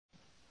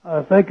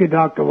Thank you,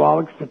 Dr.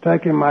 Wallach, for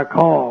taking my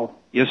call.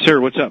 Yes,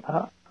 sir. What's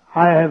up?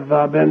 I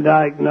have been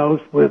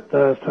diagnosed with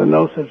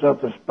stenosis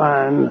of the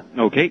spine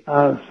Okay.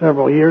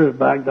 Several years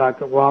back,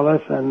 Dr.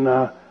 Wallace, and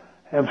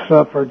have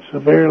suffered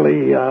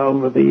severely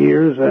over the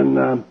years,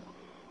 and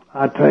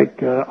I take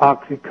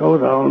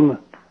oxycodone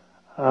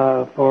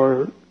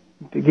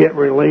to get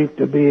relief,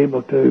 to be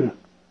able to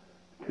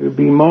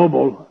be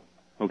mobile.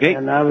 Okay.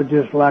 And I would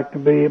just like to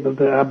be able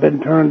to. I've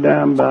been turned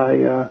down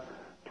by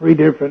 3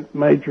 different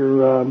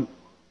major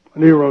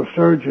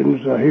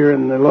neurosurgeons here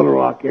in the Little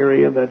Rock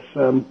area that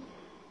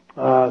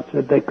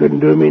said they couldn't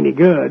do me any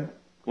good.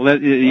 Well,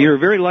 you're a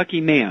very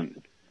lucky man.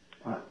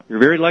 You're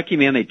a very lucky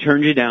man. They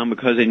turned you down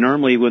because they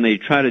normally, when they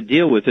try to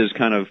deal with this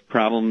kind of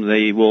problem,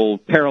 they will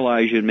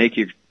paralyze you and make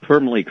you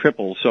permanently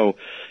crippled. So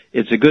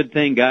it's a good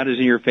thing God is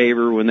in your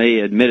favor when they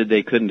admitted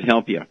they couldn't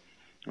help you.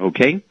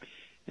 Okay?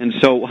 And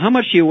so how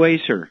much do you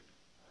weigh, sir?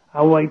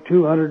 I weigh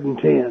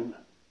 210.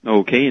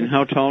 Okay, and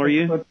how tall are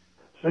you?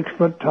 6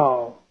 foot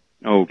tall.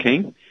 Okay.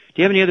 Do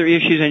you have any other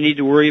issues I need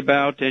to worry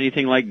about?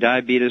 Anything like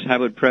diabetes, high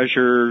blood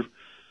pressure?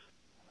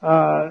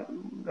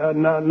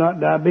 Not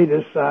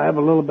diabetes. I have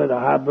a little bit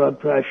of high blood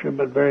pressure,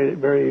 but very,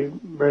 very,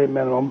 very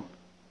minimum.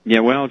 Yeah,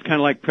 well, it's kind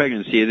of like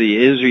pregnancy. Either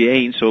you is or you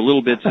ain't, so a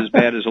little bit's as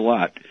bad as a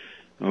lot.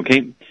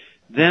 Okay?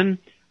 Then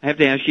I have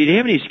to ask you, do you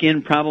have any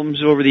skin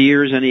problems over the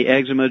years? Any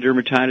eczema,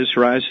 dermatitis,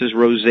 psoriasis,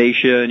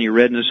 rosacea, any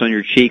redness on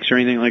your cheeks or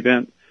anything like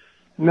that?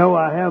 No,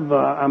 I have.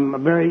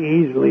 I'm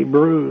very easily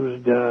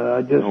bruised.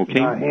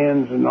 My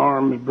hands and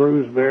arms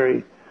bruise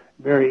very,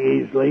 very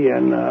easily.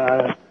 And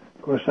of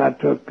course, I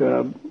took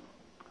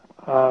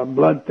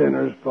blood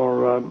thinners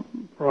for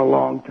a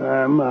long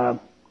time.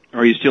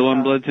 Are you still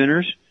on blood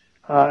thinners?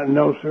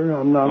 No, sir.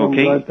 I'm not on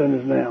blood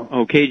thinners now.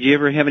 Okay. Do you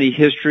ever have any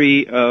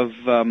history of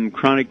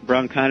chronic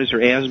bronchitis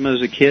or asthma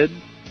as a kid?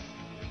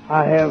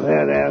 I have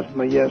had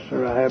asthma. Yes,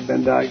 sir. I have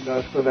been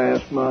diagnosed with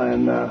asthma,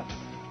 and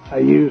I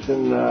use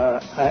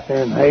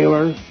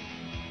inhalers.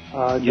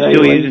 You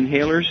still use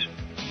inhalers?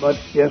 But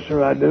yes,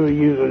 sir, I do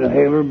use an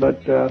inhaler,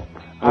 but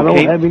I don't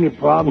have any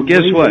problem.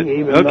 Well, guess what?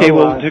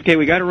 Okay,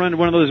 we got to run to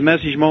one of those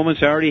message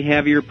moments. I already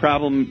have your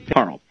problem,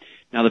 Carl.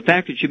 Now, the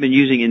fact that you've been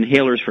using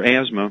inhalers for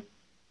asthma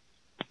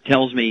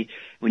tells me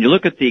when you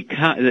look at the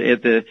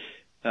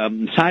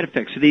side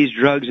effects of these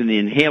drugs and the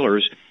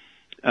inhalers,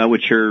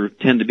 which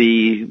tend to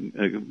be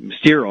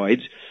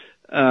steroids.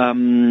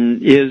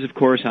 Is, of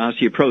course,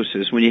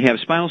 osteoporosis. When you have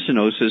spinal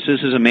stenosis,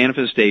 this is a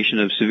manifestation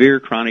of severe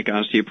chronic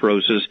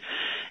osteoporosis,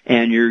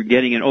 and you're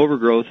getting an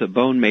overgrowth of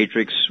bone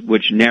matrix,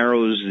 which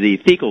narrows the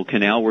thecal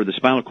canal where the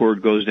spinal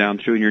cord goes down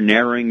through, and you're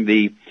narrowing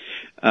the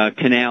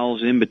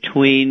canals in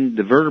between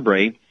the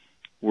vertebrae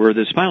where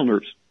the spinal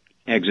nerves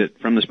exit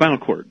from the spinal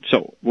cord.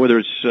 So whether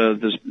it's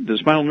the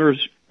spinal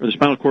nerves or the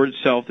spinal cord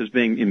itself is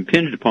being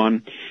impinged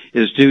upon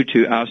is due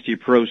to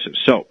osteoporosis.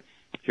 So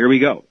here we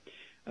go.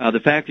 The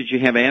fact that you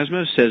have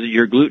asthma says that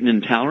you're gluten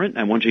intolerant.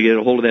 I want you to get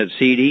a hold of that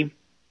CD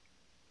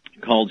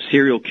called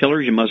Serial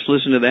Killers. You must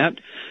listen to that.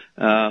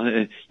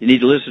 You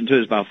need to listen to it.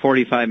 It's about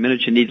 45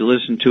 minutes. You need to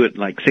listen to it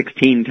like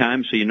 16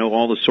 times so you know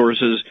all the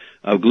sources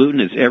of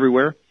gluten. It's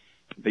everywhere.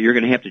 But you're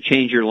going to have to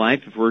change your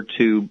life if we're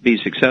to be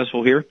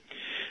successful here.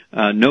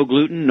 No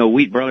gluten, no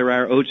wheat, barley, rye,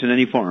 or oats in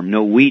any form.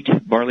 No wheat,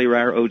 barley,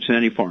 rye, or oats in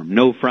any form.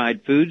 No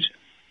fried foods,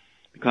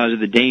 because of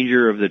the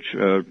danger of the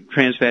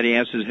trans fatty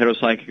acids,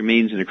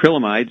 heterocyclamines, and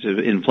acrylamides of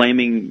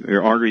inflaming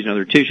your arteries and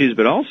other tissues,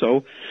 but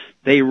also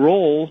they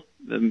roll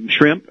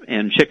shrimp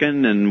and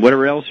chicken and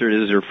whatever else there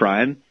is they're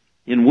frying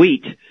in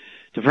wheat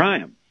to fry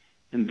them.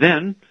 And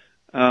then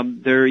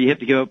you have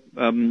to give up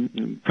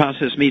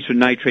processed meats with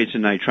nitrates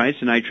and nitrites.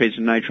 The nitrates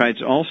and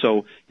nitrites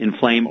also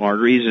inflame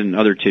arteries and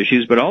other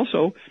tissues, but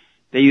also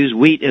they use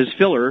wheat as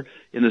filler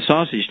in the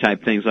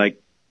sausage-type things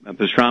like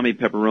pastrami,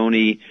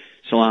 pepperoni,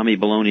 salami,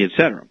 bologna,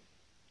 etc.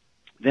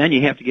 Then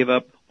you have to give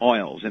up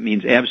oils. That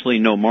means absolutely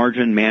no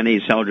margarine,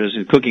 mayonnaise, salad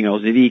dressing, cooking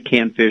oils. If you eat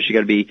canned fish, you got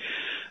to be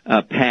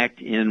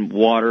packed in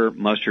water,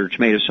 mustard,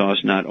 tomato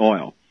sauce, not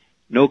oil.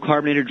 No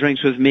carbonated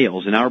drinks with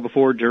meals, an hour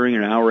before, during,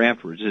 and an hour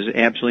afterwards. This is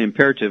absolutely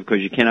imperative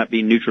because you cannot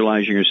be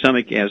neutralizing your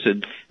stomach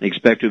acid and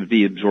expect to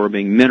be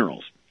absorbing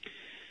minerals.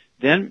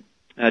 Then,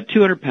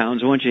 200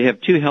 pounds, I want you to have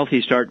 2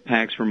 Healthy Start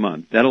packs per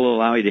month. That'll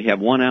allow you to have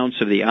 1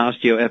 ounce of the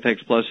Osteo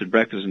FX Plus at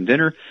breakfast and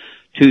dinner,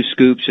 2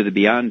 scoops of the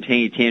Beyond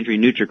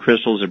Tangerine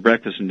NutriCrystals at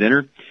breakfast and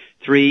dinner,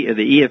 3 of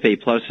the EFA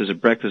Pluses at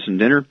breakfast and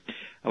dinner.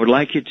 I would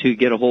like you to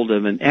get a hold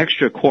of an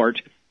extra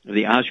quart of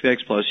the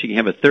OsteoX Plus. You can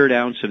have a 1/3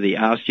 ounce of the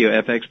Osteo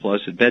FX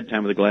Plus at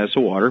bedtime with a glass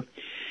of water.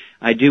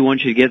 I do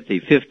want you to get the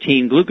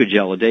 15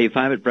 glucogel a day,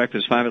 5 at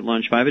breakfast, 5 at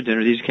lunch, 5 at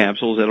dinner. These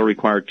capsules, that'll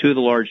require 2 of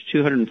the large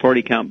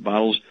 240 count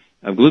bottles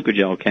of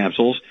glucogel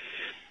capsules.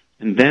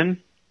 And then,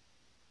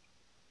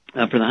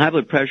 for the high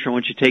blood pressure, I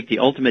want you to take the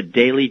Ultimate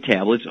Daily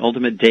Tablets,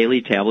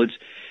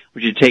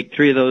 which you take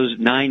 3 of those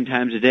 9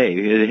 times a day.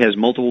 It has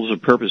multiples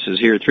of purposes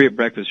here, 3 at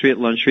breakfast, 3 at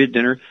lunch, 3 at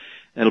dinner.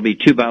 That'll be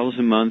 2 bottles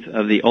a month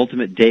of the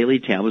Ultimate Daily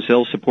Tablets.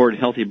 They'll support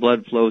healthy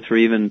blood flow through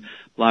even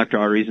blocked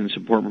arteries and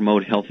support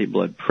promote healthy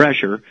blood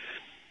pressure.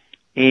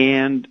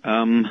 And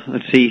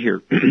let's see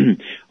here.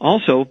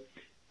 Also,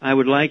 I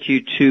would like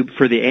you to,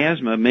 for the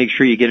asthma, make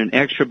sure you get an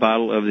extra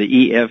bottle of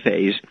the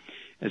EFAs.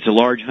 It's a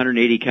large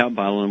 180 count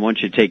bottle, and I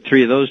want you to take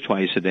 3 of those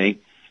twice a day.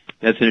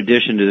 That's in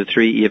addition to the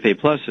 3 EFA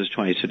pluses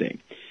twice a day.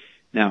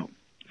 Now,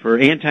 for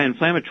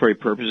anti-inflammatory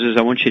purposes,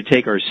 I want you to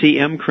take our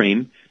CM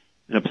cream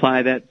and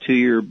apply that to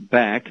your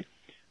back,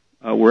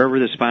 wherever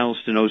the spinal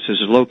stenosis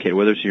is located,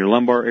 whether it's in your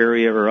lumbar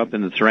area or up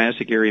in the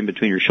thoracic area in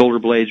between your shoulder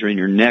blades or in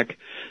your neck,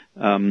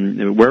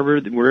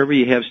 wherever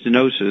you have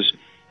stenosis.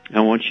 I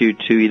want you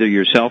to either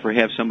yourself or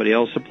have somebody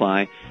else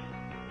apply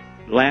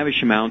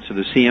lavish amounts of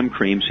the CM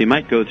cream. So you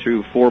might go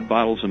through 4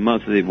 bottles a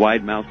month of the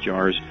wide mouth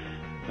jars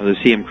of the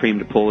CM cream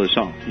to pull this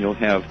off. You'll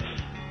have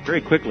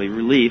very quickly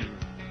relief.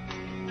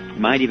 It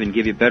might even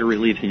give you better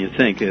relief than you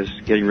think, as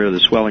getting rid of the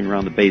swelling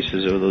around the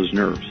bases of those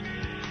nerves.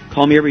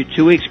 Call me every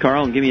 2 weeks,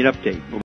 Carl, and give me an update.